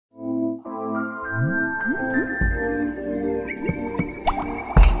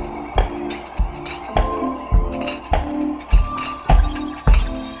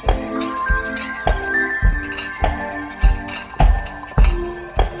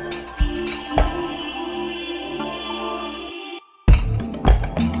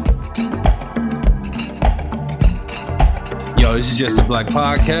Yo, this is Just a Black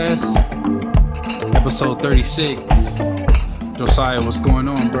Podcast, episode 36. Josiah, what's going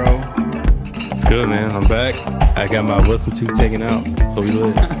on, bro? It's good, man. I'm back. I got my wisdom tooth taken out, so we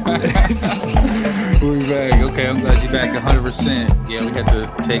live. We back. Okay, I'm glad you're back 100%. Yeah, we had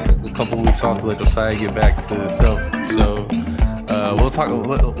to take a couple weeks off to let Josiah get back to himself. So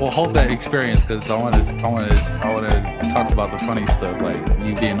we'll hold that experience because I want to talk about the funny stuff, like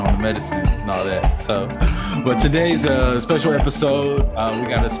you being on the medicine and all that. So, but today's a special episode. We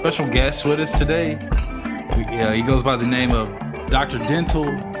got a special guest with us today. He goes by the name of Dr. Dental,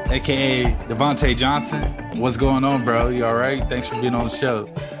 aka Devontae Johnson. What's going on, bro? You all right? Thanks for being on the show.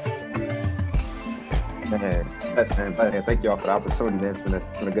 Man, thank y'all for the opportunity, man. It's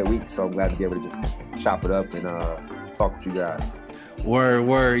been a good week, so I'm glad to be able to just chop it up and talk with you guys.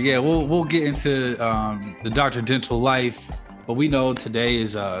 Word. Yeah, we'll get into the Dr. Dental life, but we know today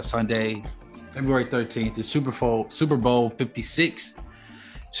is Sunday, February 13th. It's Super Bowl 56.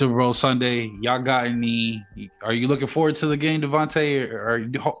 Super Bowl Sunday. Y'all got any? Are you looking forward to the game, Devontae, or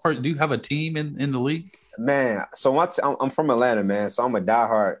do you have a team in the league? Man, so I'm from Atlanta, man. So I'm a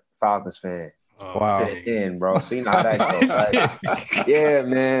diehard Falcons fan. Wow. To the end, bro. So you know how that goes. Like, yeah,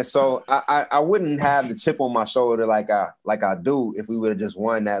 man. So I wouldn't have the chip on my shoulder like I do if we would have just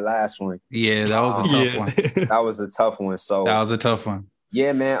won that last one. Yeah, that was a tough one. That was a tough one. So that was a tough one.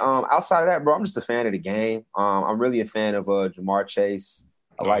 Yeah, man. Outside of that, bro, I'm just a fan of the game. I'm really a fan of Jamar Chase.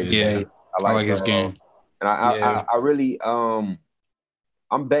 I like his game. And I really I'm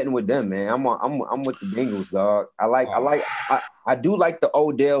betting with them, man. I'm with the Bengals, dog. I do like the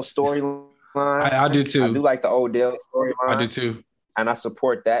Odell storyline. I do too. I do like the Odell storyline. I do too. And I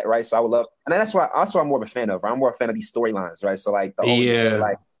support that, right? So I would love, and that's why also I'm more of a fan of. Right? I'm more a fan of these storylines, right? So like the Odell,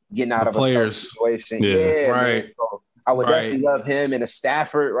 like getting out of players. A situation. Yeah, right. Man. So I would definitely love him and a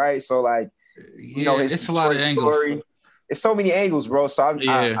Stafford, right? So like, you know, it's a lot of angles. Story. It's so many angles, bro. So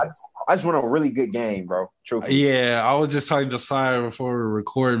I just want a really good game, bro. Truthfully. Yeah, I was just talking to Josiah before we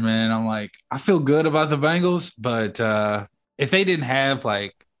record, man. I'm like, I feel good about the Bengals, but if they didn't have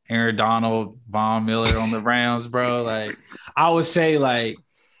like Aaron Donald, Von Miller on the Rams, bro, like I would say like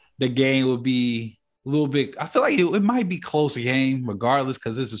the game would be a little bit. I feel like it might be close game regardless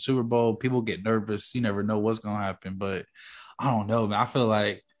because it's a Super Bowl. People get nervous. You never know what's gonna happen, but I don't know, man. I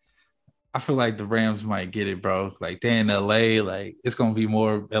feel like the Rams might get it, bro. Like they're in LA, like it's gonna be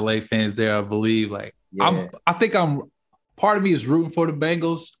more LA fans there, I believe. Like I think part of me is rooting for the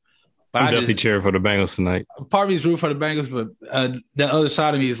Bengals. But I'm definitely cheering for the Bengals tonight. Part of me is rooting for the Bengals, but the other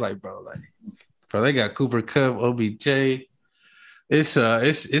side of me is like, bro, they got Cooper Kupp, OBJ. It's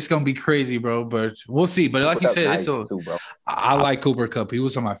gonna be crazy, bro. But we'll see. But like you said, I like Cooper Kupp. He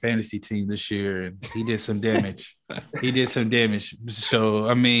was on my fantasy team this year, and he did some damage. So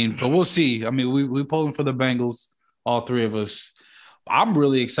I mean, but we'll see. I mean, we pulling for the Bengals, all three of us. I'm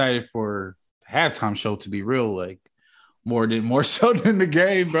really excited for the halftime show. To be real, like more so than the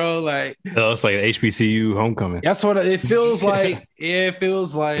game, bro. Like it's like an HBCU homecoming. That's what it feels like. It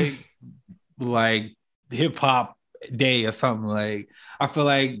feels like hip hop day or something. Like I feel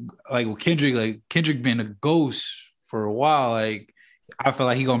like with Kendrick been a ghost for a while. Like I feel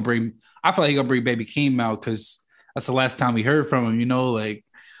like he gonna bring Baby Keem out because that's the last time we heard from him. You know, like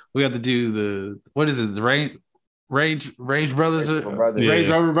we have to do the Range Brothers, Range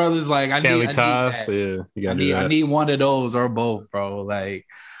Rover Brothers. Like I need one of those or both, bro. Like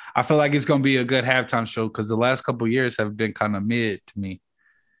I feel like it's gonna be a good halftime show because the last couple of years have been kind of mid to me.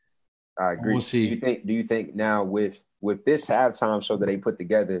 I agree. We'll see. Do you think now with this halftime show that they put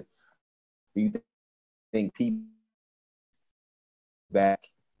together, do you think people back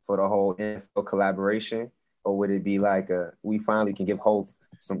for the whole NFL collaboration, or would it be like we finally can give hope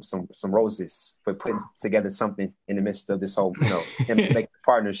some roses for putting together something in the midst of this whole make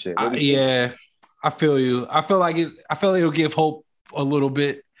partnership? Yeah, I feel you. I feel like it'll give hope a little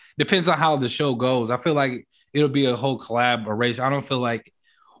bit. Depends on how the show goes. I feel like it'll be a whole collaboration. I don't feel like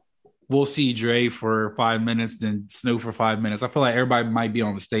we'll see Dre for 5 minutes, then Snoop for 5 minutes. I feel like everybody might be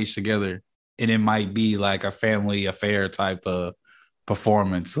on the stage together, and it might be like a family affair type of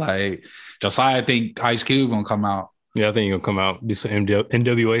performance. Like Josiah, I think Ice Cube gonna come out. Yeah, I think he's gonna come out do some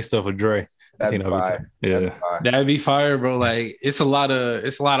NWA stuff with Dre. That'd be fire. That'd be fire, bro. Like it's a lot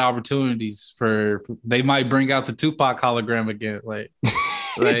of opportunities for they might bring out the Tupac hologram again. Like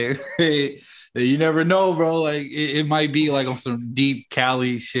you never know, bro. Like it might be like on some deep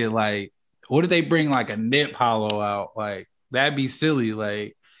Cali shit. Like what if they bring like a Nip hollow out? Like that'd be silly.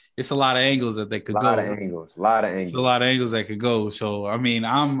 Like it's a lot of angles that they could go. A lot of angles that could go. So I mean,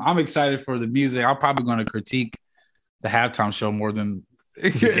 I'm excited for the music. I'm probably going to critique the halftime show more than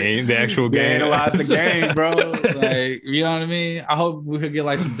The actual game. Analyze the game, bro. Like, you know what I mean? I hope we could get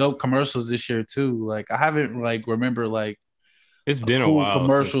like some dope commercials this year too. Like, I haven't like remember like It's a been a cool while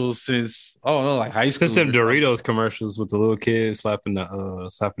commercial since no, like high school. since them Doritos commercials with the little kid slapping the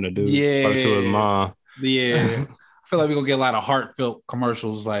dude. Probably to his mom. Yeah. I feel like we're gonna get a lot of heartfelt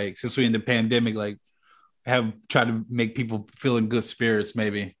commercials, like since we're in the pandemic, like have tried to make people feel in good spirits,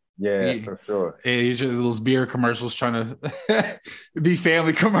 maybe. Yeah, for sure. And just those beer commercials trying to be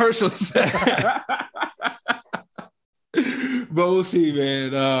family commercials. But we'll see,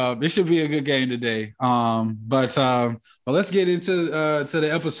 man. It should be a good game today. But let's get into to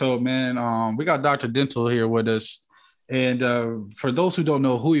the episode, man. We got Dr. Dental here with us. And for those who don't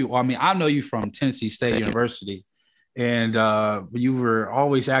know who you are, I mean, I know you from Tennessee State University, and you were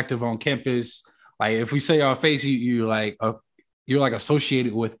always active on campus. Like, if we say our face, you're like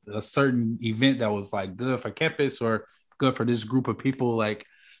associated with a certain event that was like good for campus or good for this group of people. Like,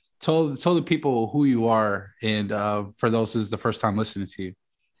 tell the people who you are, and for those who's the first time listening to you.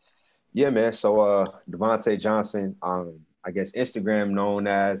 Yeah, man. So Devontae Johnson, I guess Instagram known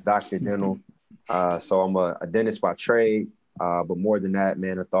as Dr. Dental. So I'm a dentist by trade, but more than that,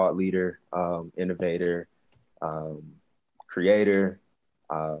 man, a thought leader, innovator, creator,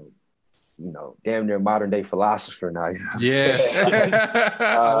 damn near modern day philosopher now. You know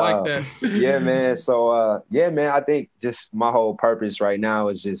I like that. Yeah, man. So, man, I think just my whole purpose right now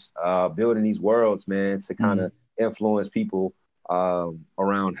is just building these worlds, man, to kind of influence people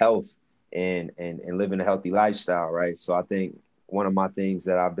around health and living a healthy lifestyle, right? So I think one of my things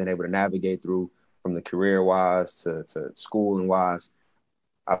that I've been able to navigate through from the career wise to school and wise,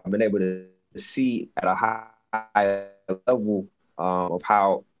 I've been able to see at a high level of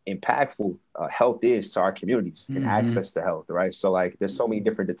how impactful health is to our communities and access to health, right? So like there's so many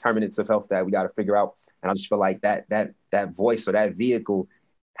different determinants of health that we got to figure out. And I just feel like that voice or that vehicle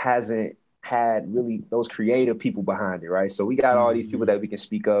hasn't had really those creative people behind it, right? So we got all these people that we can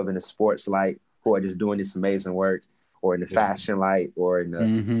speak of in the sports light who are just doing this amazing work, or in the fashion light, or in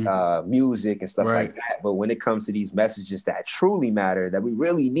the music and stuff like that. But when it comes to these messages that truly matter, that we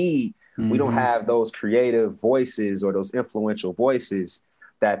really need, we don't have those creative voices or those influential voices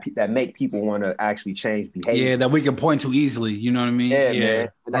that make people want to actually change behavior. Yeah, that we can point to easily. You know what I mean? Yeah, man.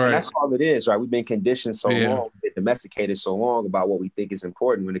 And that's all it is, right? We've been conditioned so long, been domesticated so long about what we think is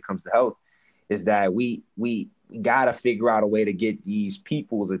important when it comes to health, is that we got to figure out a way to get these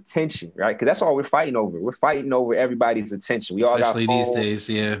people's attention, right? Because that's all we're fighting over. We're fighting over everybody's attention. We all especially got phones. These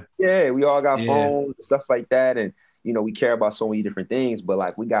days, Yeah, we all got phones and stuff like that. And, we care about so many different things, but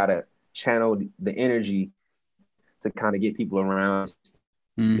like we got to channel the energy to kind of get people around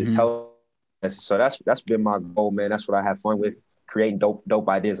this health. So that's been my goal, man. That's what I have fun with, creating dope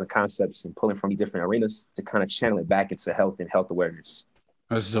ideas and concepts and pulling from these different arenas to kind of channel it back into health and health awareness.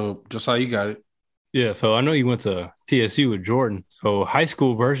 That's dope. Just how you got it. Yeah, so I know you went to TSU with Jordan. So high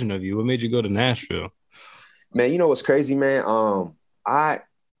school version of you, what made you go to Nashville? Man, you know what's crazy, man?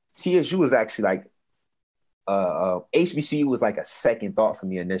 TSU was actually like HBCU was like a second thought for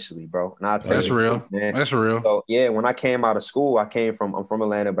me initially, bro. And I'll tell that's you, real. Man. That's real. So yeah, when I came out of school, I'm from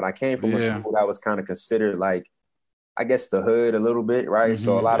Atlanta, but I came from a school that was kind of considered like, I guess, the hood a little bit, right?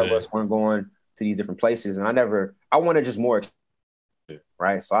 So a lot of us weren't going to these different places, and I wanted just more,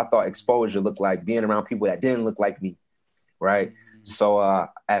 right? So I thought exposure looked like being around people that didn't look like me, right? So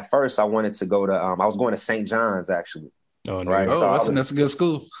at first I wanted to go to, I was going to St. John's actually. Oh, no. Right. So that's a good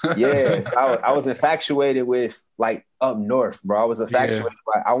school. Yes. I was infatuated with like up north, bro. I was infatuated.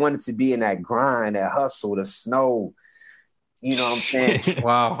 I wanted to be in that grind, that hustle, the snow. You know what I'm saying?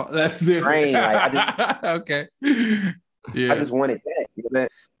 Wow. That's the rain. Like, okay. Yeah. I just wanted that. You know?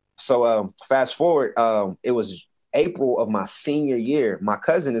 So fast forward, it was April of my senior year. My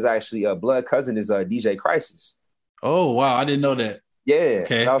cousin is actually a blood cousin is DJ Crisis. Oh wow, I didn't know that. Yeah.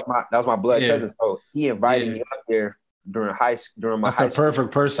 Okay. So that was my blood cousin. So he invited me up there during my That's the perfect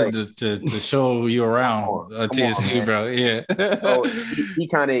person to show you around TSU, bro. Yeah. So he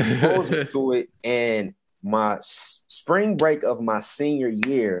kind of exposed me to it, and my spring break of my senior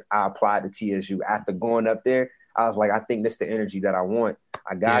year, I applied to TSU. After going up there, I was like, I think this is the energy that I want.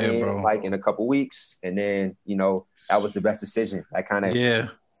 I got in like in a couple weeks, and then that was the best decision. I kind of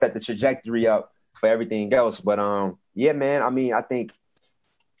set the trajectory up for everything else. But yeah, man. I mean, I think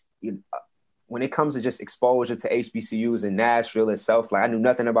when it comes to just exposure to HBCUs in Nashville itself, like I knew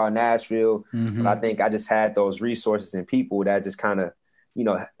nothing about Nashville, but I think I just had those resources and people that just kind of,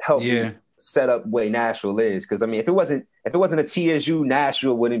 helped me set up way Nashville is. Because I mean, if it wasn't a TSU,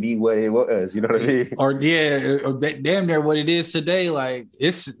 Nashville wouldn't be what it was. You know what I mean? Or damn near what it is today.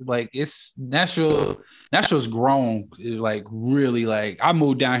 It's Nashville's grown. Like really, like I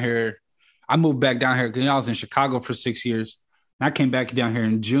moved back down here because I was in Chicago for 6 years. And I came back down here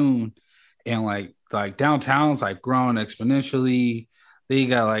in June, and like downtown's like grown exponentially. They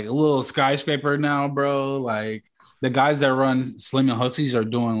got like a little skyscraper now, bro. Like the guys that run Slim and Hooksies are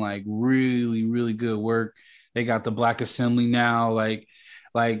doing like really, really good work. They got the Black Assembly now. Like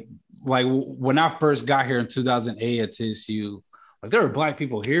when I first got here in 2008 at TSU, like there were Black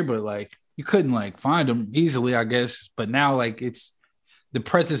people here, but like you couldn't like find them easily, I guess. But now like the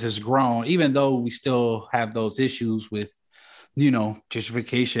presence has grown, even though we still have those issues with,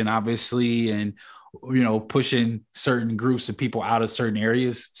 gentrification, obviously, and pushing certain groups of people out of certain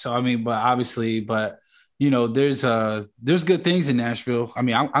areas. So I mean, there's good things in Nashville. I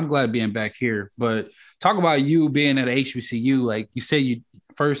mean, I'm glad being back here. But talk about you being at HBCU. Like you say, you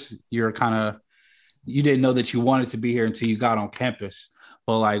didn't know that you wanted to be here until you got on campus.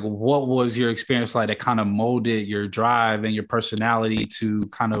 But like, what was your experience like that kind of molded your drive and your personality to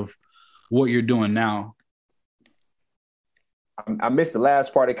kind of what you're doing now? I missed the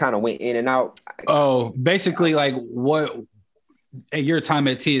last part. It kind of went in and out. Oh, basically, like what at your time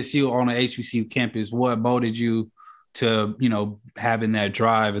at TSU on the HBCU campus, what molded you to, having that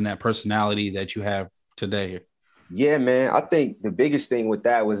drive and that personality that you have today? Yeah, man. I think the biggest thing with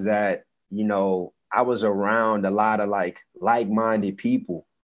that was that, I was around a lot of like-minded people.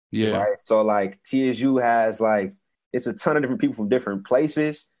 Yeah. Right. So like TSU has like, it's a ton of different people from different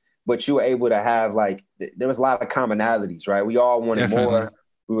places, but you were able to have like, there was a lot of commonalities, right? We all wanted more.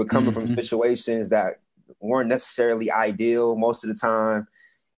 We were coming from situations that weren't necessarily ideal most of the time.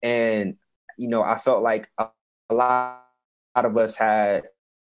 And, I felt like a lot of us had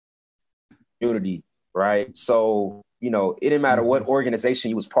unity, right? So, it didn't matter what organization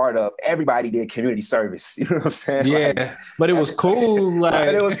you was part of. Everybody did community service. You know what I'm saying? Yeah, but it was cool.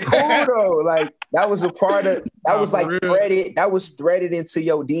 But it was cool though. Like that was a part of that was like threaded. That was threaded into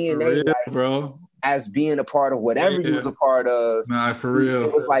your DNA, bro. As being a part of whatever you was a part of. Nah, for real.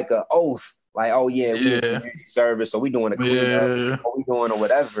 It was like an oath. Like, oh yeah, we in community service, so we doing a cleanup, or we doing or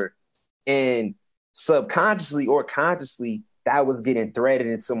whatever. And subconsciously or consciously, that was getting threaded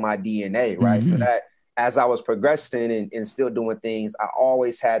into my DNA, right? So that as I was progressing and still doing things, I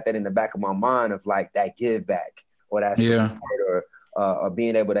always had that in the back of my mind of like that give back or that support or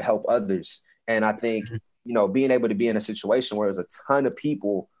being able to help others. And I think, being able to be in a situation where there's a ton of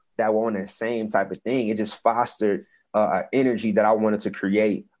people that were on the same type of thing, it just fostered an energy that I wanted to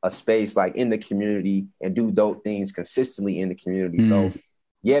create a space like in the community and do dope things consistently in the community. So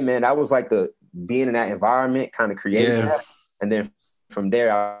yeah, man, that was like being in that environment kind of created that. And then from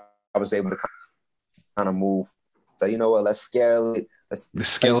there, I was able to kind of move. So you know what? Let's scale it. Let's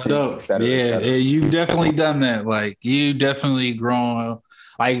scale it up. Et cetera. You've definitely done that. Like you definitely grown.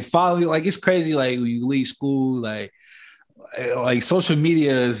 Like follow. Like it's crazy. Like when you leave school, like social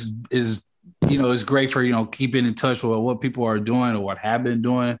media is is great for keeping in touch with what people are doing or what have been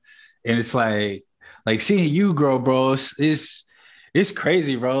doing, and it's like seeing you grow, bro. It's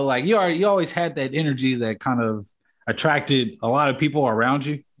crazy, bro. Like you always had that energy that kind of attracted a lot of people around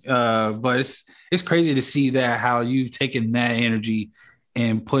you. But it's crazy to see that how you've taken that energy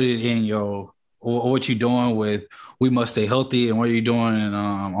and put it in what you're doing with We Must Stay Healthy and what you're doing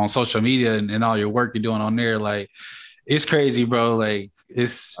on social media and all your work you're doing on there. Like it's crazy, bro. Like I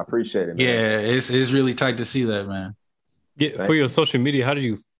appreciate it, man. Yeah, it's really tight to see that, man. Yeah, for your social media, how did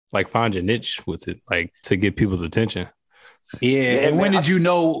you find your niche with it, like to get people's attention? Yeah, and when did you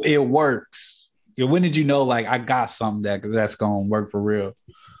know it works? When did you know like I got something that's gonna work for real?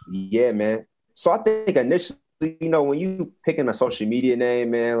 Yeah, man. So I think initially, when you picking a social media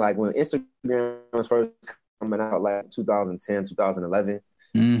name, man, like when Instagram was first coming out, like 2010, 2011,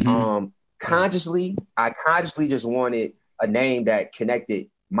 I consciously just wanted a name that connected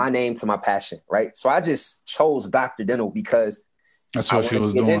my name to my passion, right? So I just chose Dr. Dental because that's what she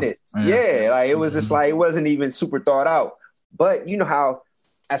was doing. Yeah, like it was just like it wasn't even super thought out. But you know how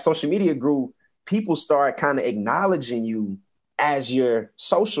as social media grew, people start kind of acknowledging you as your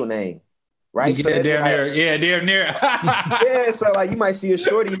social name, right? Yeah, so damn near. Yeah, so like you might see a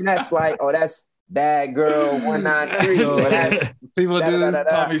shorty and that's like, oh, that's Bad Girl 193. So that's people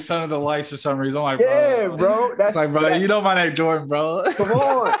call me Son of the Lights for some reason. I'm like, bro. That's like, bro, you know my name, Jordan, bro. Come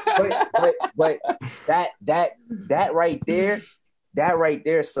on, but that right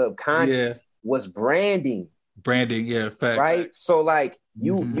there, subconscious was branding. Branding, yeah, facts. Right. So like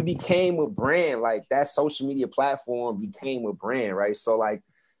you became a brand, like that social media platform became a brand, right? So like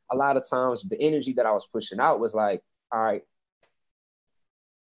a lot of times the energy that I was pushing out was like, all right,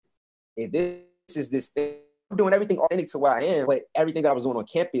 if this is this thing, I'm doing everything authentic to where I am, but everything that I was doing on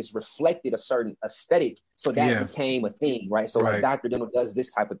campus reflected a certain aesthetic. So that became a thing, right? So like Dr. Dental does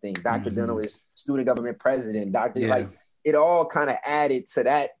this type of thing. Doctor Dental is student government president. Like it all kind of added to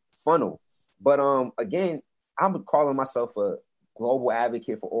that funnel. But again, I'm calling myself a global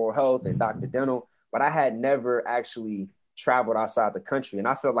advocate for oral health and Dr. Dental, but I had never actually traveled outside the country. And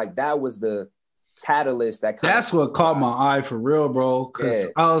I felt like that was the catalyst that's what caught my eye for real, bro. Because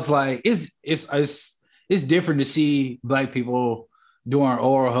I was like, it's different to see Black people doing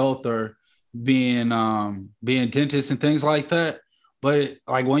oral health or being dentists and things like that. But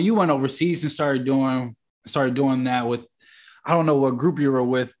like when you went overseas and started doing that with, I don't know what group you were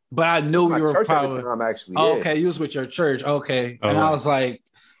with, but I knew you were probably at the time, actually. Okay, you was with your church. Okay. And I was like,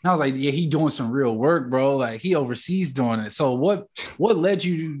 yeah, he doing some real work, bro. Like he overseas doing it. So what led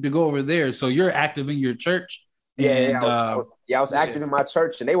you to go over there? So you're active in your church? I was active in my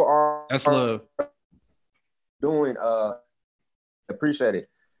church, and they were all love. Doing appreciate it.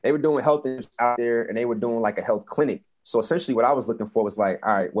 They were doing health out there, and they were doing like a health clinic. So essentially what I was looking for was like,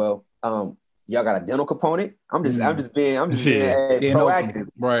 all right, well, y'all got a dental component? I'm just being proactive.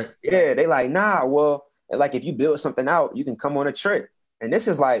 Right. Yeah, they like, nah, well, like if you build something out, you can come on a trip. And this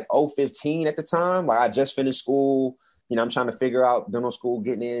is like 2015 at the time. Like I just finished school. You know, I'm trying to figure out dental school,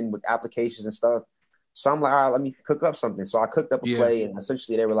 getting in with applications and stuff. So I'm like, all right, let me cook up something. So I cooked up a play, and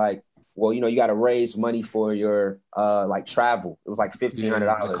essentially they were like, well, you know, you got to raise money for your like travel. It was like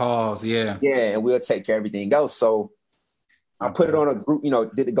 $1,500. The calls, yeah, and we'll take care of everything else. So I put it on a group, you know,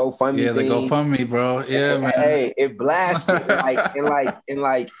 did the GoFundMe thing. The GoFundMe, bro. Yeah, man. Hey, it blasted.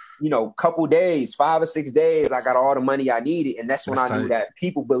 in you know, couple days, 5 or 6 days, I got all the money I needed. And that's when I knew that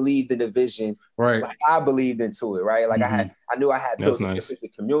people believed in the vision. Right. Like I believed into it, right? Like I knew I had built a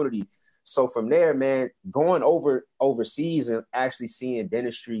consistent community. So from there, man, going overseas and actually seeing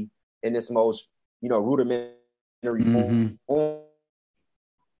dentistry in this most, you know, rudimentary form,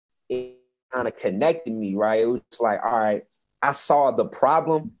 it kind of connected me, right? It was like, all right, I saw the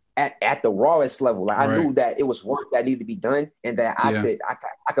problem at the rawest level. Like I knew that it was work that needed to be done, and that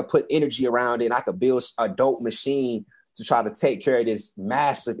I could put energy around it, and I could build a dope machine to try to take care of this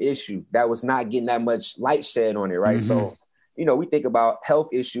massive issue that was not getting that much light shed on it, right? So, you know, we think about health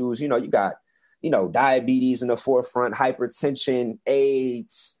issues, you know, you got, you know, diabetes in the forefront, hypertension,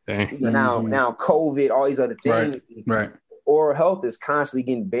 AIDS, you know, now COVID, all these other things. Right. Oral health is constantly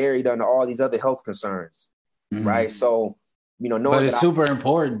getting buried under all these other health concerns, right? So, you know, knowing it's super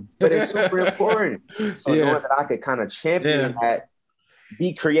important. But it's super important. So knowing that I could kind of champion that,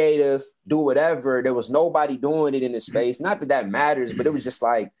 be creative, do whatever. There was nobody doing it in this space. Not that that matters, but it was just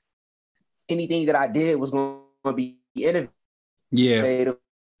like anything that I did was going to be innovative.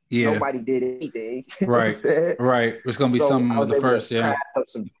 Yeah. Nobody did anything. Right. Right. It's going to be some of the first. Yeah.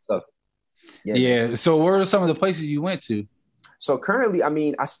 Some stuff. Yeah. So where are some of the places you went to? So currently, I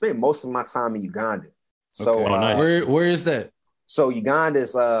mean, I spent most of my time in Uganda. So nice. Where is that? So Uganda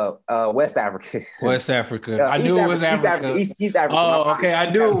is West Africa. West Africa. I knew it was Africa. East Africa. Oh, okay. I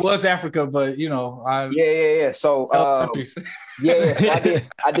knew it was Africa, but you know, yeah. So so I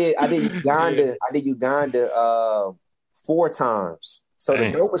did Uganda. I did Uganda 4 times. So the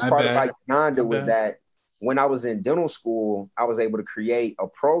dopest part about Uganda was that when I was in dental school, I was able to create a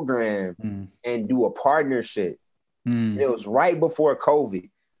program and do a partnership. It was right before COVID.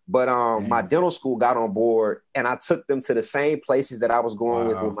 But my dental school got on board, and I took them to the same places that I was going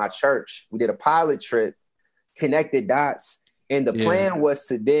with my church. We did a pilot trip, connected dots, and the plan was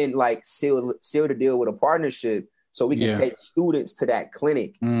to then like seal the deal with a partnership so we can take students to that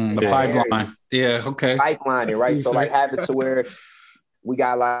clinic. The pipeline. Area. Pipeline it, right? So like have it to where we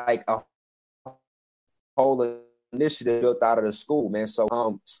got like a whole initiative built out of the school, man.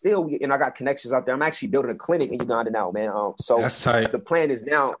 So still, and I got connections out there. I'm actually building a clinic in Uganda now, man. So that's tight. The plan is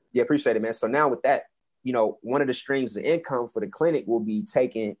now, appreciate it, man. So now with that, you know, one of the streams of income for the clinic will be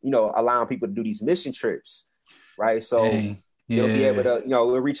taking, you know, allowing people to do these mission trips, right? So they'll be able to, you know,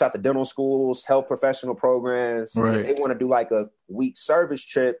 we'll reach out to dental schools, health professional programs. Right. If they want to do like a week service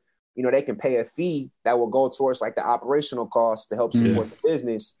trip, you know, they can pay a fee that will go towards like the operational costs to help support the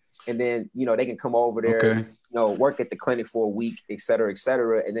business. And then, you know, they can come over there, you know, work at the clinic for a week, et cetera,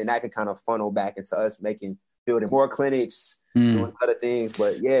 and then that can kind of funnel back into us building more clinics, doing other things.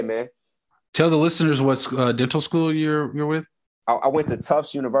 But yeah, man. Tell the listeners what dental school you're with. I went to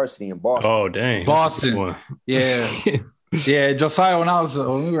Tufts University in Boston. Oh, dang. Boston. Yeah. Yeah. Josiah,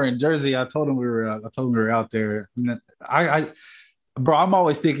 when we were in Jersey, I told him we were out there. Bro, I'm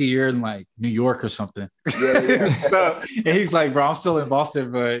always thinking you're in like New York or something. Yeah. So, and he's like, bro, I'm still in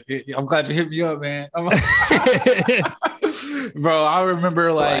Boston, but I'm glad you hit me up, man. Bro, I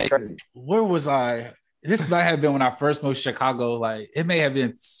remember like, where was I? This might have been when I first moved to Chicago. Like, it may have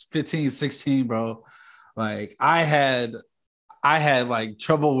been 15, 16, bro. Like, I had like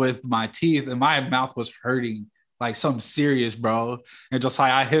trouble with my teeth and my mouth was hurting like something serious, bro. And just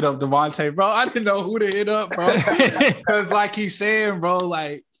like I hit up Devontae, bro. I didn't know who to hit up, bro. Because like he's saying, bro,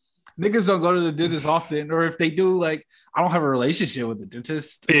 like niggas don't go to the dentist often, or if they do, like I don't have a relationship with the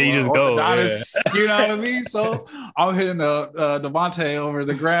dentist. Yeah, you just go. Yeah. You know what I mean? So I'm hitting Devontae over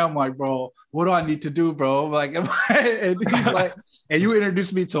the gram, like, bro, what do I need to do, bro? Like, and he's like, and you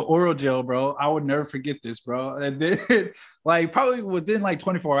introduced me to oral gel, bro. I would never forget this, bro. And then, like, probably within like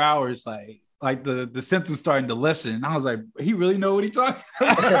 24 hours, like the symptoms starting to lessen. And I was like, he really know what he talking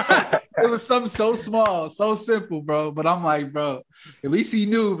about. It was something so small, so simple, bro. But I'm like, bro, at least he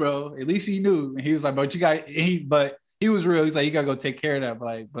knew, bro. At least he knew. And he was like, but he was real. He's like, you gotta go take care of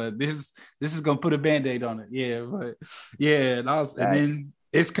that. But this is gonna put a Band-Aid on it. Yeah, but yeah, and then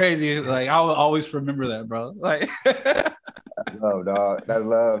it's crazy. Like I will always remember that, bro. Like love, dog. That's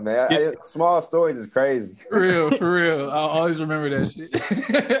love, man. Small stories is crazy. For real. I'll always remember that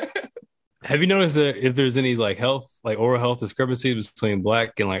shit. Have you noticed that if there's any like oral health discrepancies between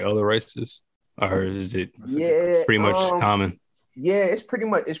Black and like other races, or is it pretty much common? Yeah, it's pretty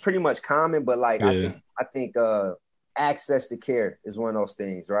much common, but like I think access to care is one of those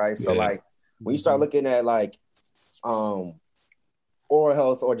things, right? So like when you start looking at like oral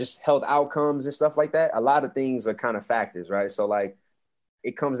health or just health outcomes and stuff like that, a lot of things are kind of factors, right? So like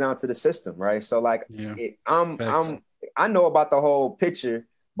it comes down to the system, right? So like I know about the whole picture,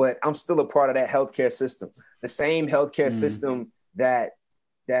 but I'm still a part of that healthcare system. The same healthcare system that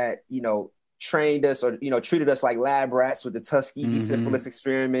trained us or treated us like lab rats with the Tuskegee syphilis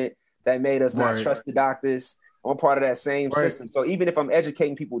experiment that made us not trust the doctors. I'm part of that same system. So even if I'm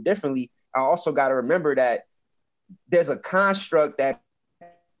educating people differently, I also got to remember that there's a construct that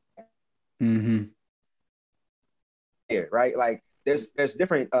right? Like there's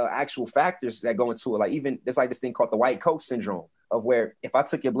different actual factors that go into it. Like even there's like this thing called the white coat syndrome, of where if I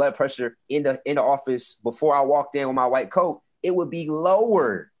took your blood pressure in the office before I walked in with my white coat, it would be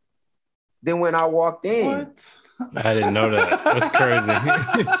lower than when I walked in. What? I didn't know that. That's crazy.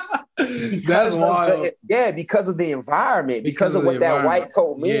 That's wild. Because of the environment, because of what that white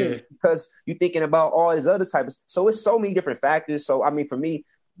coat means, because you're thinking about all these other types. So it's so many different factors. So I mean, for me,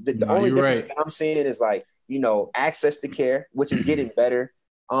 the only difference that I'm seeing is like, access to care, which is getting better,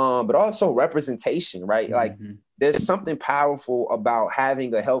 but also representation, right? Like there's something powerful about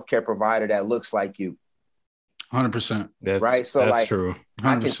having a healthcare provider that looks like you. 100%. Right. So that's like true.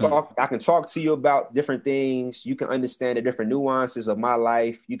 100%. I can talk to you about different things. You can understand the different nuances of my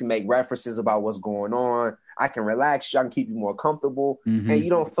life. You can make references about what's going on. I can relax you. I can keep you more comfortable. And you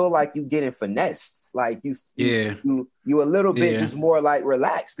don't feel like you getting finessed. Like you a little bit just more like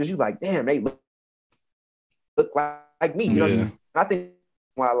relaxed because you like, damn, they look like me. You know what I'm saying? I think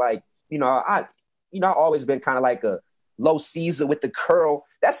why like, I've always been kind of like a low Caesar with the curl.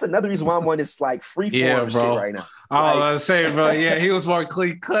 That's another reason why I'm on this like freeform shit right now. I was saying, bro. Yeah, he was more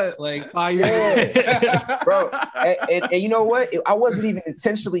clean cut. Like, bro. And you know what? I wasn't even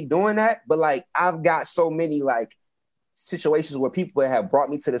intentionally doing that, but like I've got so many like situations where people have brought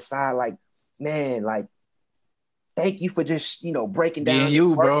me to the side, like, man, like, thank you for just breaking down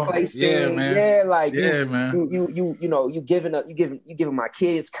you, bro. Thing. Man. Yeah, like man. You giving my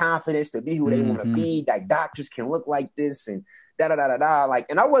kids confidence to be who they want to be. Like doctors can look like this and da da da da da. Like,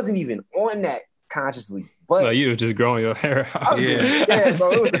 and I wasn't even on that consciously, but no, you were just growing your hair out. Bro.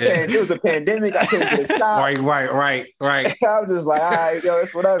 It was a pandemic. I couldn't get a job. Right. I was just like, all right,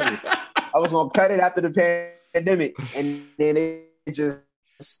 it's whatever. I was gonna cut it after the pandemic, and then it's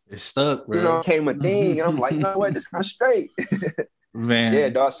stuck, bro. Came a thing, and I'm like, you know what, this kind of straight, man. Yeah,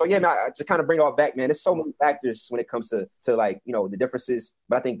 dog. So man, to kind of bring it all back, man, there's so many factors when it comes to like the differences,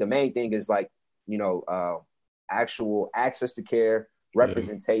 but I think the main thing is like actual access to care,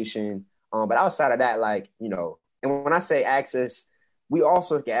 representation. But outside of that, like and when I say access, we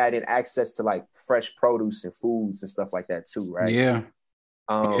also can add in access to like fresh produce and foods and stuff like that too, right? Yeah.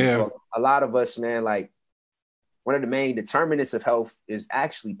 So a lot of us, man, like, one of the main determinants of health is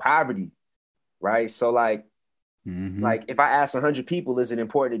actually poverty, right? So like if I ask 100 people, is it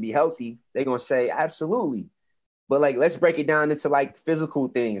important to be healthy? They're going to say, absolutely. But like, let's break it down into like physical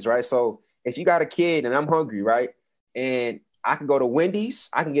things, right? So if you got a kid and I'm hungry, right? And I can go to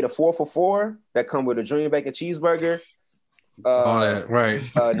Wendy's, I can get a 4 for $4 that come with a junior bacon cheeseburger, all that, right?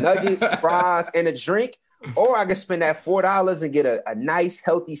 Nuggets, fries, and a drink. or I could spend that $4 and get a nice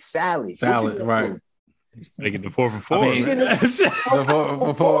healthy salad. Right? Make it the 4 for 4. I mean,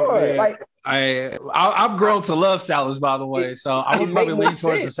 the 4. Yeah. Like, I've grown to love salads, by the way. So I would probably lean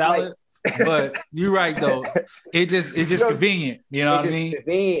towards the salad. But you're right though. It's just convenient. You know what I mean?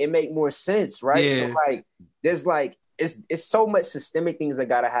 Convenient. It make more sense, right? Yeah. So like, there's like it's so much systemic things that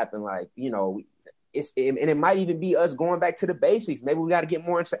gotta happen. Like, you know, and it might even be us going back to the basics. Maybe we got to get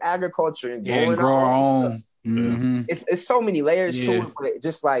more into agriculture and grow our own. Mm-hmm. It's so many layers to it, but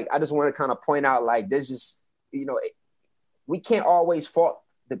just like I just want to kind of point out, like there's just, you know, we can't always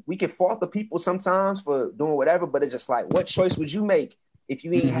we can fault the people sometimes for doing whatever, but it's just like, what choice would you make if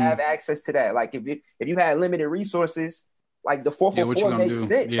you didn't have access to that? Like if you had limited resources, like the 4 for 4 makes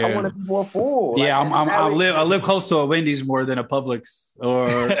sense. I want to be more full. Yeah, like, I live close to a Wendy's more than a Publix or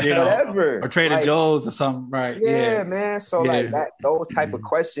you know, whatever, or Trader Joe's or something, right? Yeah, man. So like that, those type of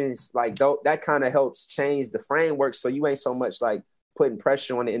questions, like that kind of helps change the framework. So you ain't so much like putting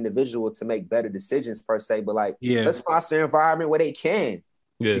pressure on the individual to make better decisions per se, but like let's foster an environment where they can,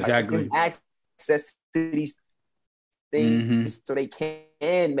 exactly, access to these things so they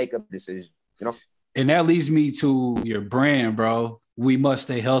can make a decision. You know. And that leads me to your brand, bro. We must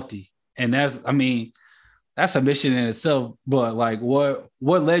stay healthy. And that's a mission in itself. But like what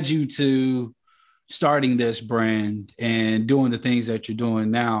led you to starting this brand and doing the things that you're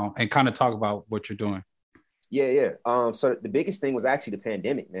doing now, and kind of talk about what you're doing? Yeah. So the biggest thing was actually the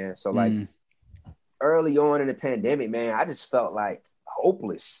pandemic, man. So like early on in the pandemic, man, I just felt like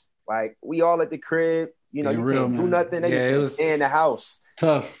hopeless. Like we all at the crib, you know, you can't do nothing. They just stay in the house.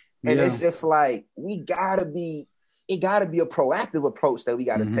 Tough. And it's just like, it gotta be a proactive approach that we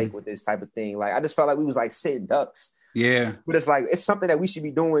gotta take with this type of thing. Like, I just felt like we was like sitting ducks. Yeah. But it's like, it's something that we should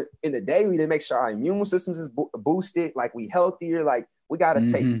be doing in the daily to make sure our immune systems is boosted. Like we healthier, like we gotta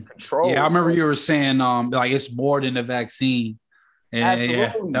take control. Yeah, I remember you were saying, like it's more than a vaccine. And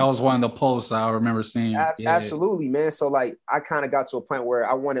absolutely. That was one of the posts I remember seeing. Absolutely, man. So like, I kind of got to a point where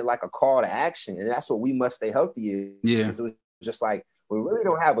I wanted like a call to action, and that's what we must stay healthy is. Yeah. It was just like, we really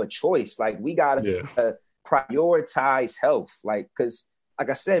don't have a choice. Like we gotta prioritize health. Like, cause like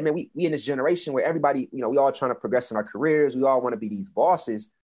I said, man, we in this generation where everybody, you know, we all trying to progress in our careers. We all want to be these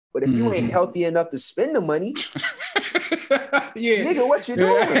bosses. But if you ain't healthy enough to spend the money, nigga, what you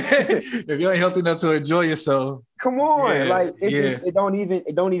doing? If you ain't healthy enough to enjoy yourself, come on. Like it's just it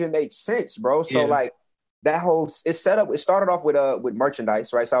don't even make sense, bro. So like that whole it started off with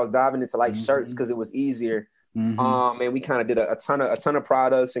merchandise, right? So I was diving into like shirts because it was easier. And we kind of did a ton of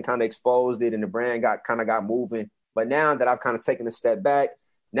products and kind of exposed it, and the brand got moving. But now that I've kind of taken a step back,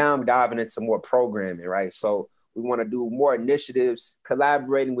 now I'm diving into more programming, right? So we want to do more initiatives,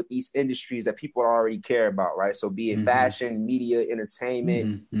 collaborating with these industries that people already care about, right? So be it fashion, media,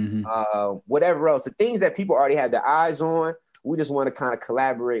 entertainment, whatever else, the things that people already have their eyes on. We just want to kind of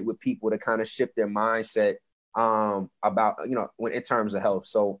collaborate with people to kind of shift their mindset about, you know, in terms of health.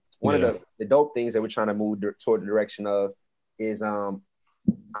 So one of the dope things that we're trying to move toward the direction of is I'm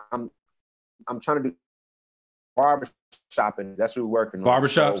trying to do barber shopping. That's what we're working on.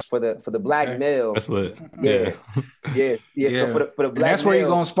 Barbershops? So for the black male. That's lit. Yeah. So for the black that's where you're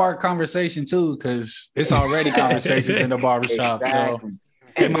gonna spark conversation too, because it's already conversations in the barbershop. Exactly.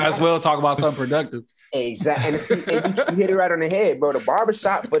 So you might as well talk about something productive. Exactly. And you hit it right on the head, bro. The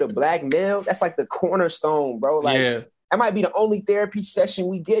barbershop for the black male, that's like the cornerstone, bro. Like that might be the only therapy session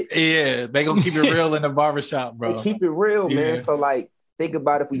we get. Yeah, they gonna keep it real in the barbershop, bro. They keep it real, man. So like, think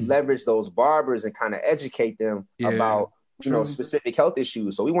about if we leverage those barbers and kind of educate them about, you know, specific health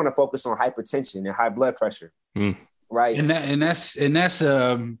issues. So we want to focus on hypertension and high blood pressure, right? And that's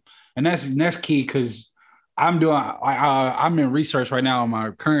key, because I'm in research right now on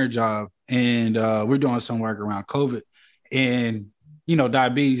my current job, and we're doing some work around COVID, and you know,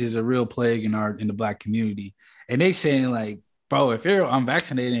 diabetes is a real plague in the Black community. And they saying like, bro, if you're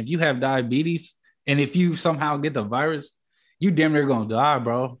unvaccinated, if you have diabetes, and if you somehow get the virus, you damn near gonna die,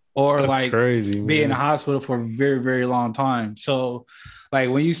 bro. Or that's like crazy, be in the hospital for a very, very long time. So like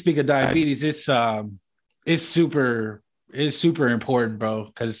when you speak of diabetes, it's super important, bro.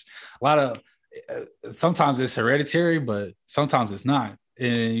 Because a lot of sometimes it's hereditary, but sometimes it's not.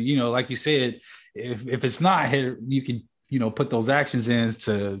 And you know, like you said, if it's not, you can, you know, put those actions in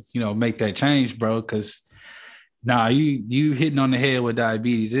to, you know, make that change, bro. Because you hitting on the head with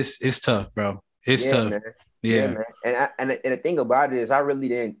diabetes. It's tough, bro. It's tough. Man. Yeah, man. And the thing about it is, I really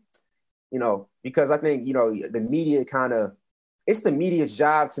didn't, you know, because I think, you know, the media it's the media's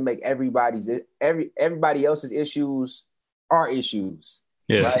job to make everybody else's issues our issues.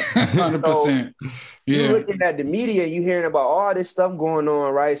 Yeah, right? 100%. So you're looking at the media, you hearing about all this stuff going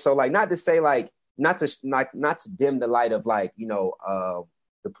on, right? So like, not to say like, not to dim the light of like,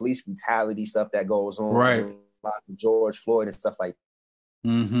 the police brutality stuff that goes on, right? Like George Floyd and stuff like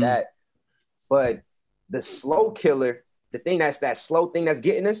that. But the slow killer, the thing that's that slow thing that's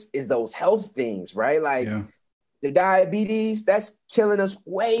getting us is those health things, right? Like the diabetes, that's killing us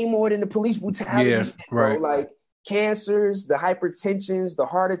way more than the police brutality, bro. Right. Like cancers, the hypertensions, the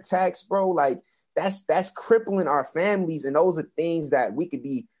heart attacks, bro. Like that's crippling our families, and those are things that we could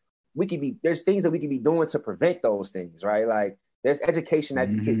be. There's things that we could be doing to prevent those things, right? Like there's education that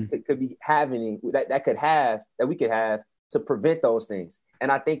we could be having that we could have to prevent those things.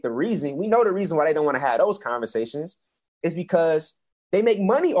 And I think the reason why they don't want to have those conversations is because they make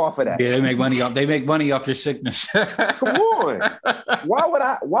money off of that. Yeah, they make money off your sickness. Come on.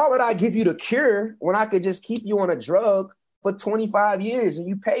 Why would I give you the cure when I could just keep you on a drug for 25 years and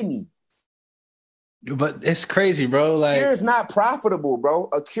you pay me? But it's crazy, bro. Like, cure is not profitable, bro.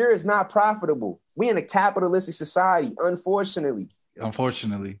 A cure is not profitable. We in a capitalistic society, unfortunately. But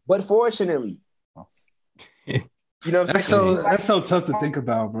fortunately. You know what I'm saying? That's so tough to think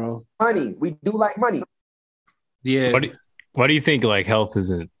about, bro. Money. We do like money. Yeah. Why do you think like health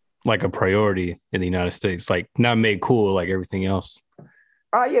isn't like a priority in the United States? Like not made cool like everything else?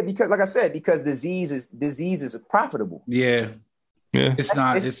 Yeah, because like I said, because disease is profitable. Yeah. It's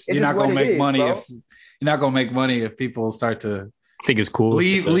you're not gonna make money if you're not gonna make money if people start to think it's cool.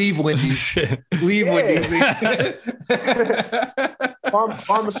 Leave Wendy's. Leave Wendy's.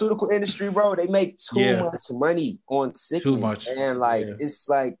 Pharmaceutical industry, bro. They make too much money on sickness. Too much. And it's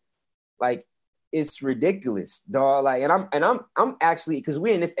like it's ridiculous, dog. Like, and I'm actually, because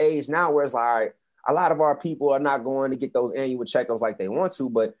we're in this age now where it's like, all right, a lot of our people are not going to get those annual checkups like they want to,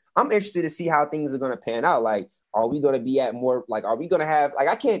 but I'm interested to see how things are going to pan out. Like, are we going to be at more, like, are we going to have, like,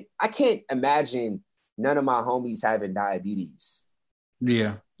 I can't imagine none of my homies having diabetes.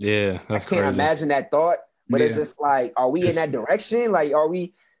 Yeah. I can't imagine that thought, but it's just like, are we in that direction? Like, are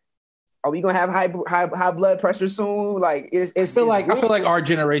we gonna have high blood pressure soon? Like, I feel like our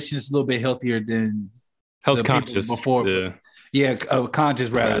generation is a little bit healthier than health conscious before. Conscious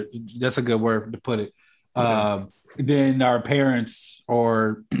rather. That's a good word to put it. Than our parents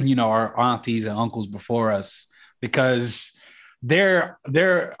or our aunties and uncles before us, because they're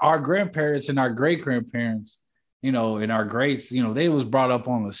our grandparents and our great grandparents. And our greats, they was brought up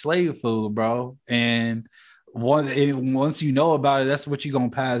on the slave food, bro. And once you know about it, that's what you're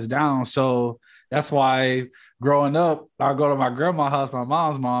going to pass down. So that's why growing up, I go to my grandma's house, my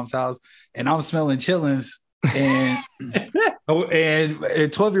mom's house, and I'm smelling chitlins. And and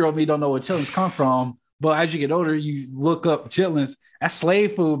 12-year-old me don't know what chitlins come from. But as you get older, you look up chitlins. That's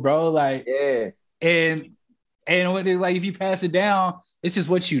slave food, bro. Like, and when it's like, if you pass it down, it's just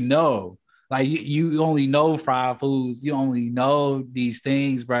what you know. Like you only know fried foods. You only know these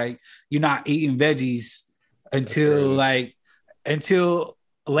things, right? You're not eating veggies until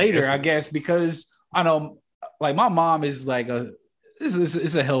later, I guess, because I know, like, my mom is like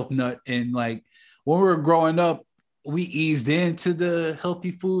is a health nut, and like when we were growing up, we eased into the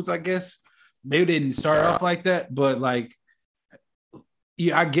healthy foods. I guess maybe they didn't start off like that, but like,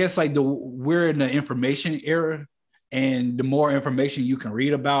 I guess like we're in the information era. And the more information you can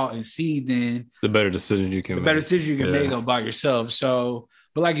read about and see, then the better decision you can make about yourself. So,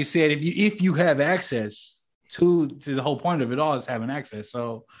 but like you said, if you have access to the whole point of it all is having access.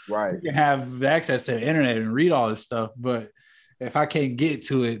 So you can have access to the internet and read all this stuff. But if I can't get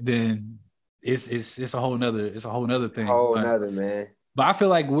to it, then it's a whole nother thing. Man. But I feel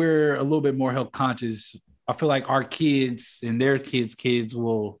like we're a little bit more health conscious. I feel like our kids and their kids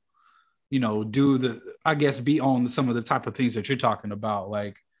will, be on some of the type of things that you're talking about,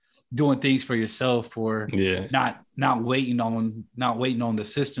 like doing things for yourself, or not waiting on the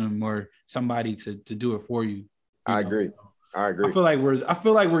system or somebody to do it for you. I agree. I feel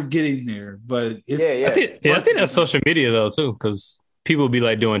like we're getting there, but I think that's social media though too, because people be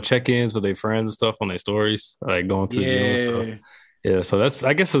like doing check-ins with their friends and stuff on their stories, like going to the gym and stuff. Yeah, so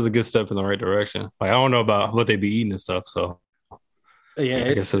I guess it's a good step in the right direction. Like, I don't know about what they be eating and stuff, so. Yeah,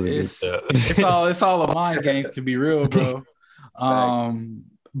 it's all a mind game, to be real, bro.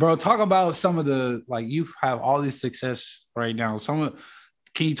 Bro, talk about some of the, like, you have all this success right now.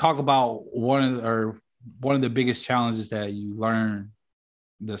 Can you talk about one of the biggest challenges that you learned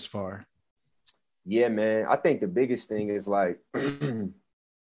thus far? Yeah, man. I think the biggest thing is like there's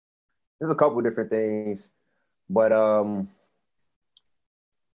a couple of different things, but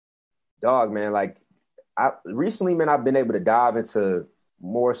dog, man, like recently, man, I've been able to dive into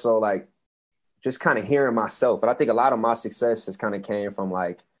more so like just kind of hearing myself. And I think a lot of my success has kind of came from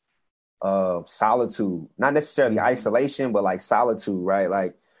like solitude, not necessarily isolation, but like solitude, right?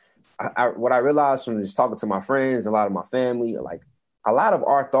 Like what I realized from just talking to my friends, a lot of my family, like a lot of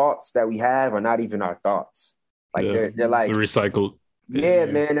our thoughts that we have are not even our thoughts. Like they're like recycled. Yeah,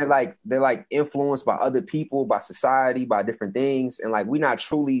 man. They're like influenced by other people, by society, by different things. And like we're not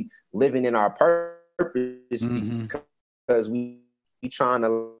truly living in our purpose because we trying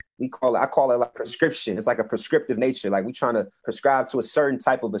to I call it like prescription. It's like a prescriptive nature. Like we trying to prescribe to a certain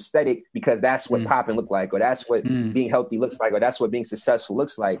type of aesthetic because that's what popping look like, or that's what being healthy looks like, or that's what being successful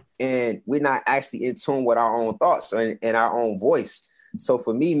looks like. And we're not actually in tune with our own thoughts and our own voice. So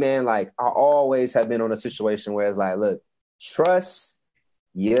for me, man, like I always have been on a situation where it's like, look, trust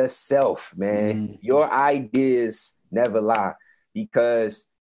yourself, man. Your ideas never lie, because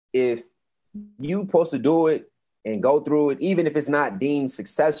if you supposed to do it and go through it, even if it's not deemed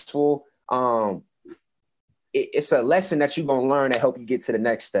successful, it's a lesson that you're gonna learn to help you get to the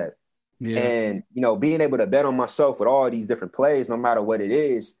next step. And being able to bet on myself with all these different plays, no matter what it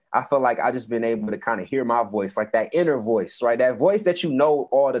is, I feel like I just been able to kind of hear my voice, like that inner voice, right? That voice that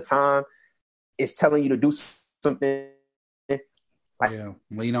all the time is telling you to do something. Like,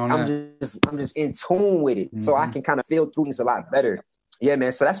 lean on that. I'm just in tune with it, so I can kind of feel through things a lot better. Yeah,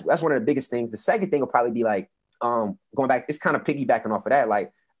 man. So that's one of the biggest things. The second thing will probably be like going back. It's kind of piggybacking off of that.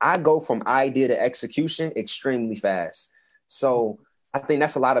 Like I go from idea to execution extremely fast. So I think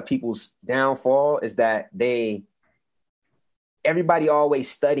that's a lot of people's downfall, is that everybody always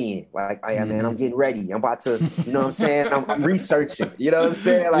studying. Like, oh, yeah, man, I'm getting ready. I'm about to, you know what I'm saying? I'm researching. You know what I'm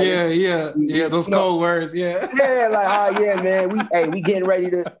saying? Like, yeah, those cold words. Yeah. Yeah, like, oh yeah, man. We getting ready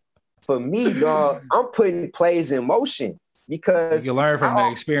to. For me, dog, I'm putting plays in motion because you can learn from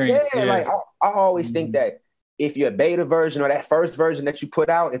that experience. Yeah, like I always think that if your beta version or that first version that you put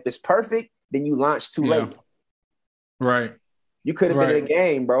out, if it's perfect, then you launch too late. Right. You could have been in the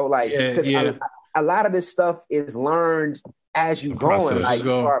game, bro. Like, because a lot of this stuff is learned as you going. Like,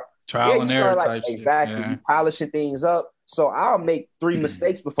 you start trial and error. Like, exactly. You polishing things up. So I'll make 3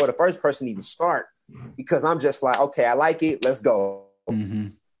 mistakes before the first person even start, because I'm just like, okay, I like it. Let's go.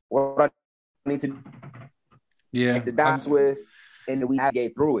 What I need to make the dots with, and then we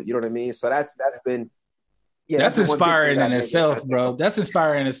navigate through it. You know what I mean? So that's been. Yeah, that's inspiring in itself, bro. That's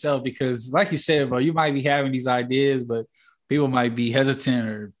inspiring in itself, because like you said, bro, you might be having these ideas, but people might be hesitant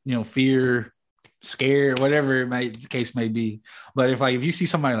or, fear, scared, whatever the case may be. But if you see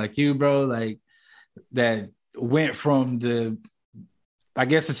somebody like you, bro, like that went from the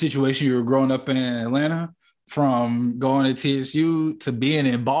situation you were growing up in Atlanta, from going to TSU to being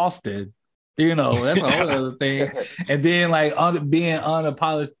in Boston, that's a whole other thing. And then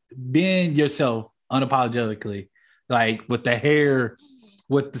being yourself unapologetically, like with the hair,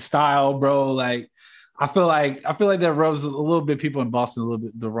 with the style, bro. Like I feel like that rubs a little bit people in Boston a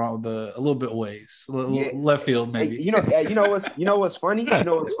little bit ways, left field maybe. You know what's funny?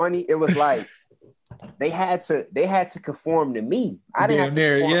 It was like they had to conform to me. I didn't have to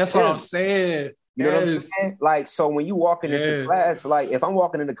conform. Yeah, that's what I'm saying. You know what I'm saying? Like, so when you walking into class, like if I'm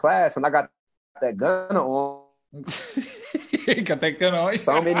walking into class and I got that gun on, got that gun on,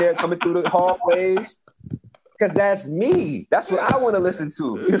 so I'm in there coming through the hallways. Because that's me. That's what I want to listen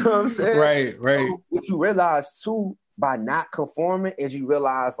to. You know what I'm saying? Right. So what you realize too, by not conforming, is you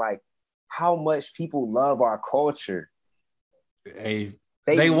realize like how much people love our culture. Hey,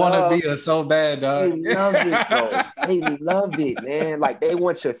 they want to be us so bad, dog. They love it, bro. They love it, man. Like they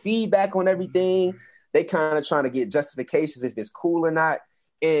want your feedback on everything. They kind of trying to get justifications if it's cool or not.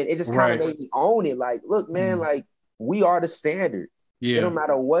 And it just kind of made me own it. Like, look, man, like we are the standard. Yeah. It don't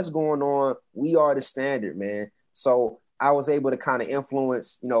matter what's going on, we are the standard, man. So I was able to kind of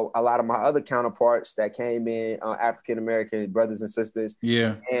influence, a lot of my other counterparts that came in, African-American brothers and sisters.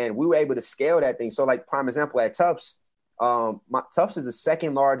 Yeah. And we were able to scale that thing. So like prime example at Tufts, Tufts is the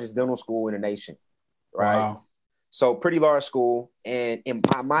second largest dental school in the nation, right? Wow. So pretty large school. And in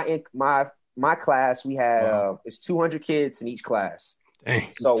my class, we had, it's 200 kids in each class.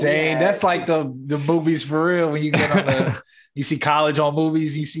 Dang, that's like the movies for real. When you get on you see college on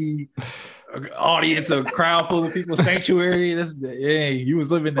movies, you see an audience, a crowd full of people, sanctuary. You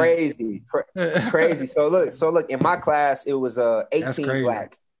was living there. Crazy. So look, in my class, it was 18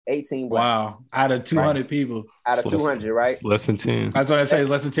 black. 18 black. Wow. Out of 200 people. Out of 200, right? Less than 10. That's what I say.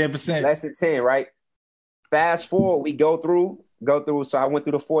 It's less than 10%. Less than 10, right? Fast forward, we go through. So I went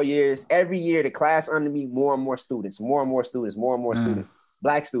through the 4 years. Every year, the class under me, more and more students,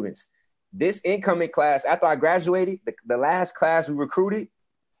 black students. This incoming class, after I graduated, the last class we recruited,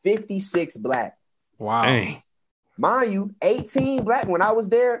 56 black. Wow. Dang. Mind you, 18 black. When I was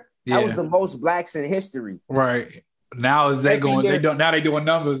there, that was the most blacks in history. Right. Now is they going? Now they doing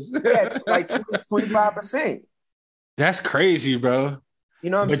numbers. Yeah, like 25%. That's crazy, bro. You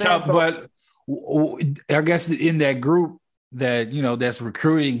know what I'm saying? I guess in that group that, that's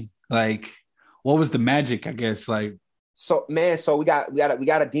recruiting, like, what was the magic, I guess? Like, so we got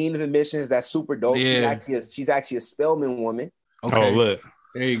a dean of admissions that's super dope. Yeah. She's actually a Spelman woman. Okay. Oh, look.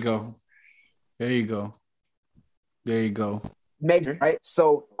 There you go. Major, right?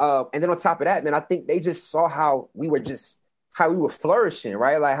 So, and then on top of that, man, I think they just saw how we were flourishing,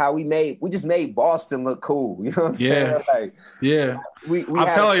 right? Like how we just made Boston look cool. You know what I'm saying? Like, yeah.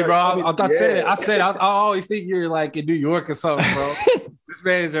 I'm telling you, bro. I always think you're like in New York or something, bro. This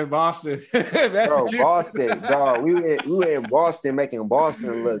man is in Boston. Bro, Boston, dog. We were in Boston making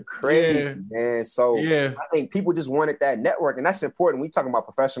Boston look crazy, man. So I think people just wanted that network, and that's important. We talking about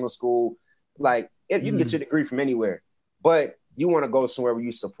professional school, like you can get your degree from anywhere, but you want to go somewhere where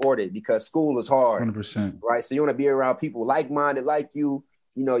you support it because school is hard, 100%, right? So you want to be around people like-minded, like you.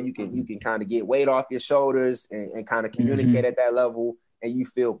 You know, you can kind of get weight off your shoulders and kind of communicate at that level, and you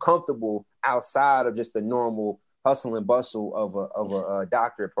feel comfortable outside of just the normal hustle and bustle of a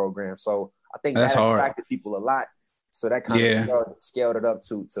doctorate program. So I think that attracted people a lot. So that kind of scaled it up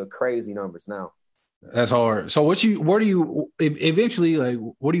to crazy numbers now. That's hard. So what do you eventually, like,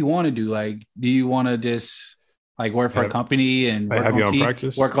 what do you want to do? Like, do you want to just like work for a company and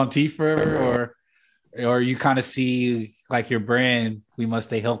work on teeth forever, or you kind of see like your brand, We Must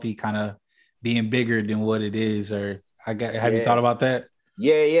Stay Healthy, kind of being bigger than what it is? Or have you thought about that?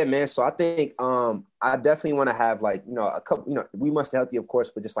 Yeah, man. So I think I definitely want to have like, a couple, We Must Stay Healthy, of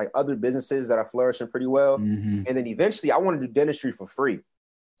course, but just like other businesses that are flourishing pretty well. And then eventually I want to do dentistry for free.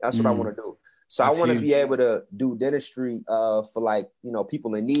 That's what I want to do. So I want to be able to do dentistry for like,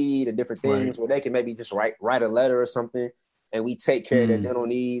 people in need and different things where they can maybe just write a letter or something and we take care of their dental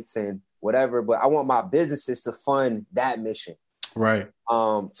needs and whatever. But I want my businesses to fund that mission. Right.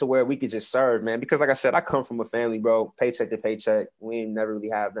 To where we could just serve, man. Because like I said, I come from a family, bro, paycheck to paycheck. We ain't never really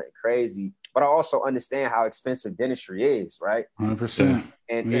have nothing crazy. But I also understand how expensive dentistry is, right? 100%.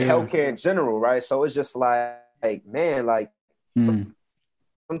 And healthcare in general, right? So it's just like man, like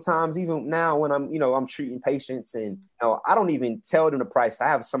sometimes even now when I'm treating patients and I don't even tell them the price. I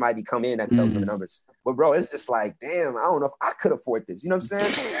have somebody come in that tells them the numbers. But bro, it's just like, damn, I don't know if I could afford this. You know what I'm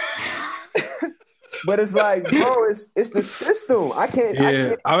saying? But it's like, bro, it's the system. I can't.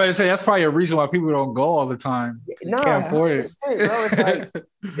 I'm going to say that's probably a reason why people don't go all the time. Can't afford it, bro.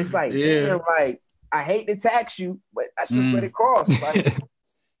 It's like, damn, like I hate to tax you, but that's just what it costs. Like,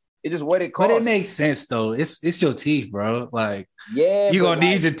 it's just what it costs. But it makes sense though. It's your teeth, bro. Like, you're gonna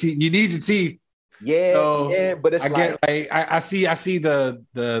need your teeth. You need your teeth. But it's I see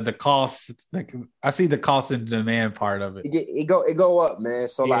the cost. Like, I see the cost and demand part of it. It go up, man.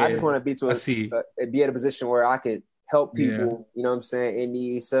 So I just want to be be in a position where I could help people. You know what I'm saying? In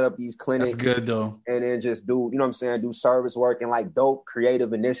need, set up these clinics. That's good though. And then just do do service work and like dope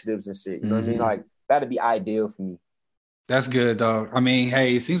creative initiatives and shit. You know what I mean? Like that'd be ideal for me. That's good, dog. I mean,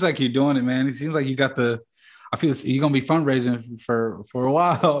 hey, it seems like you're doing it, man. It seems like you got I feel you're gonna be fundraising for a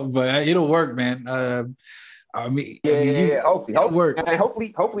while, but it'll work, man. Hopefully, it'll work, and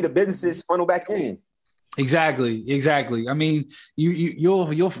hopefully the businesses funnel back in. Exactly. I mean, you'll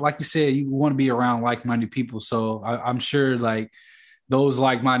like you said, you want to be around like-minded people. So I'm sure like those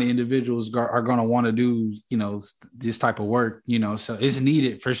like-minded individuals are gonna want to do this type of work. So it's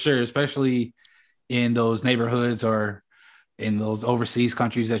needed for sure, especially in those neighborhoods or in those overseas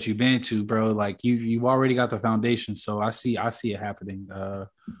countries that you've been to, bro. Like you've already got the foundation. So I see it happening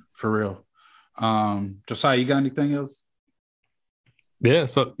for real. Josiah, you got anything else? Yeah.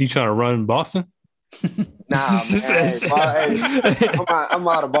 So you trying to run Boston? Nah, man. I'm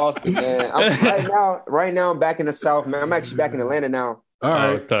out of Boston, man. Right now I'm back in the South, man. I'm actually back in Atlanta now. All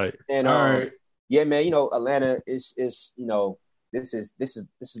right. Tight. And yeah, man, Atlanta is this is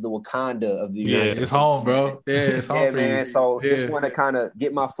the Wakanda of the United States. It's home, bro. Yeah, it's home. Yeah, man. So just want to kind of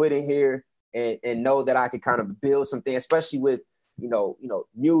get my foot in here and know that I could kind of build something, especially with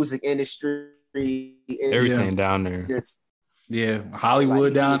music industry, everything down there. Yeah,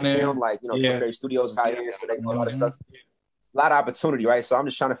 Hollywood down there. Film, some studios out here, so they know a lot of stuff. A lot of opportunity, right? So I'm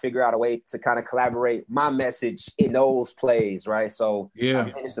just trying to figure out a way to kind of collaborate my message in those plays, right? So I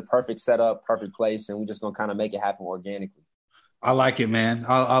think it's the perfect setup, perfect place, and we're just gonna kind of make it happen organically. I like it, man.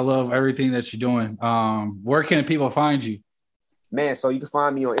 I love everything that you're doing. Where can people find you? Man, so you can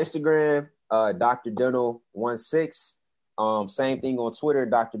find me on Instagram, Dr. Dental 16. Same thing on Twitter,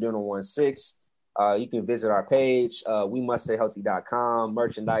 Dr. Dental 16. You can visit our page, WeMustStayHealthy.com,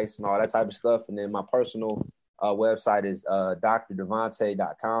 merchandise and all that type of stuff. And then my personal website is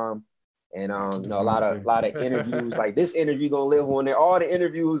drdevante.com. And you know, a lot of interviews. Like this interview gonna live on there. All the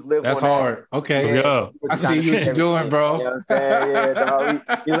interviews live That's on there. hard. Okay. Yeah. I see what you're doing, bro. You know what I'm saying? Yeah, dog.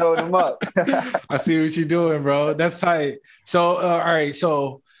 You load them up. I see what you're doing, bro. That's tight. So, all right.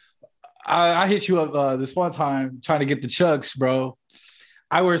 So I hit you up this one time trying to get the Chucks, bro.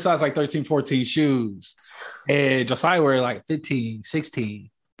 I wear size like 13, 14 shoes. And Josiah wear like 15, 16.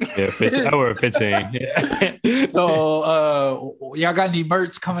 Yeah, 15. I wear 15. Yeah. So y'all got any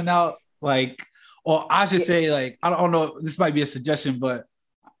merch coming out? Like, or I should say, like, I don't know, this might be a suggestion, but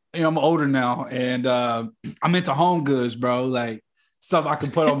you know, I'm older now and I'm into home goods, bro. Like stuff I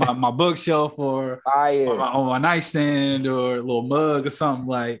can put on my bookshelf or on my nightstand or a little mug or something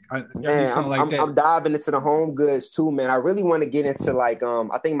like. I'm diving into the home goods too, man. I really want to get into like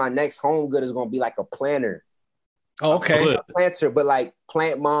I think my next home good is gonna be like a planter. Oh, okay. A planter, but like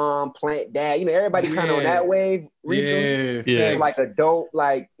plant mom, plant dad. You know, everybody kind of on that wave recently. Yeah. Like a dope,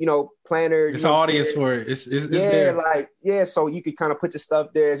 like, you know, planter. It's an audience for it. It's there. So you could kind of put your stuff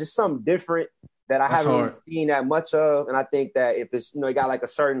there. Just something different that I haven't really seen that much of. And I think that if it's, you know, it got like a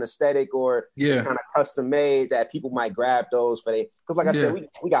certain aesthetic or it's kind of custom made, that people might grab those for because like I said,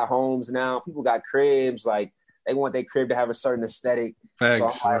 we got homes now. People got cribs, like they want their crib to have a certain aesthetic. Facts,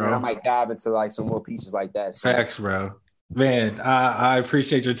 so I might dive into like some more pieces like that. So. Facts, bro. Man, I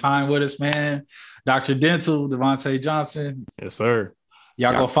appreciate your time with us, man. Dr. Dental, Devontae Johnson. Yes, sir.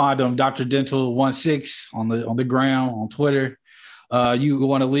 Y'all go find him, Dr. Dental 16 on the ground on Twitter. You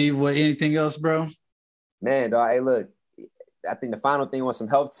want to leave with anything else, bro? Man, dog. Hey, look. I think the final thing on some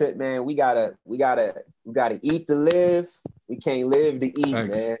health tip, man. We gotta eat to live. We can't live to eat,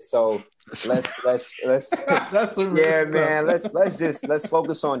 man. So let's that's man. Let's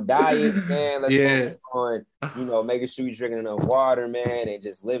focus on diet, man. Let's focus on, you know, making sure you're drinking enough water, man, and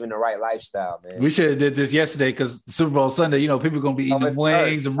just living the right lifestyle, man. We should have did this yesterday because Super Bowl Sunday, you know, people are gonna be eating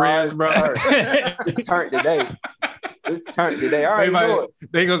wings and ribs, bro. It's turned today. It's turned today. All right,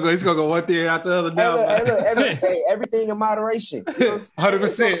 he's gonna go one thing after the other now. Everything in moderation. You know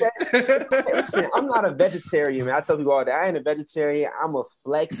 100%. Listen, I'm not a vegetarian, man. I tell people all that I ain't a vegetarian. I'm a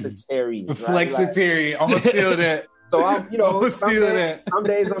flexitarian. Flexitarian. I'm gonna steal that. So I'm, you know, some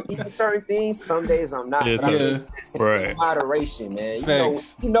days I'm eating certain things, some days I'm not. In moderation, man.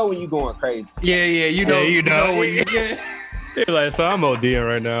 You know when you're going crazy. Yeah, you know when you get. You're like, so I'm ODing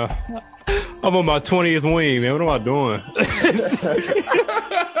right now. I'm on my 20th wing, man. What am I doing?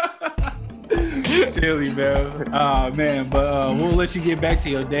 Silly, man. Man, but we'll let you get back to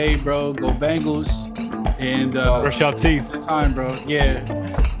your day, bro. Go Bengals and brush your teeth. Time, bro. Yeah.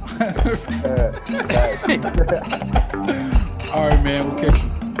 All right, man. We'll catch you.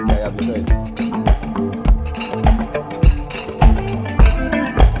 Hey, I'll be safe.